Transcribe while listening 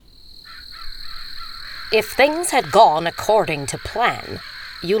If things had gone according to plan,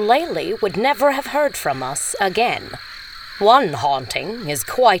 Eulalie would never have heard from us again. One haunting is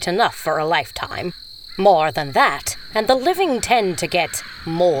quite enough for a lifetime. More than that, and the living tend to get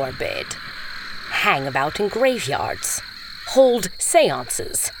morbid. Hang about in graveyards, hold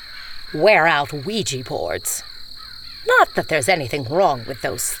seances, wear out Ouija boards. Not that there's anything wrong with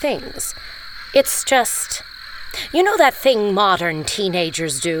those things. It's just, you know that thing modern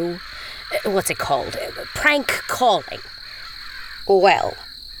teenagers do? What's it called? Prank calling. Well,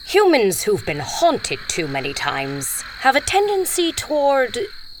 humans who've been haunted too many times have a tendency toward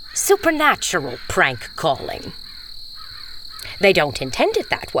supernatural prank calling. They don't intend it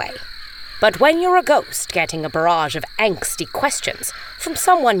that way. But when you're a ghost getting a barrage of angsty questions from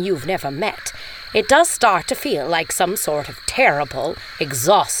someone you've never met, it does start to feel like some sort of terrible,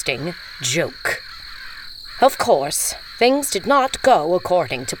 exhausting joke. Of course, things did not go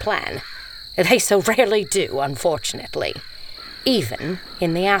according to plan. They so rarely do, unfortunately. Even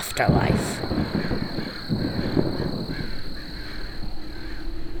in the afterlife.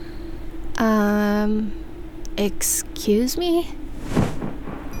 Excuse me?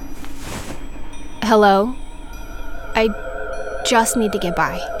 Hello? I just need to get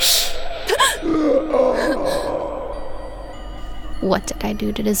by. What did I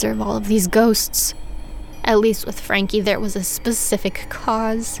do to deserve all of these ghosts? At least with Frankie there was a specific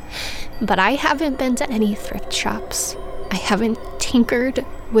cause. But I haven't been to any thrift shops. I haven't tinkered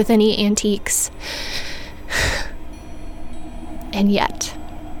with any antiques. And yet,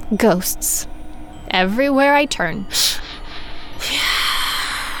 ghosts. Everywhere I turn.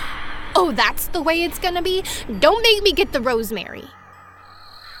 Oh, that's the way it's gonna be? Don't make me get the rosemary.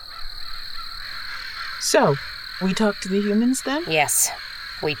 So, we talk to the humans then? Yes,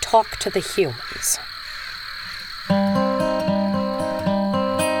 we talk to the humans.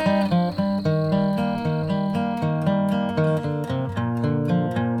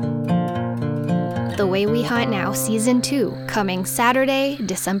 The Way We Hunt Now Season 2, coming Saturday,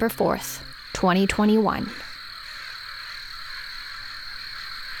 December 4th, 2021.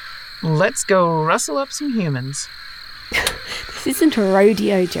 Let's go rustle up some humans. This isn't a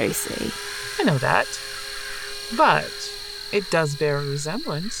rodeo, Josie. I know that. But it does bear a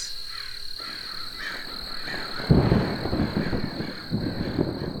resemblance.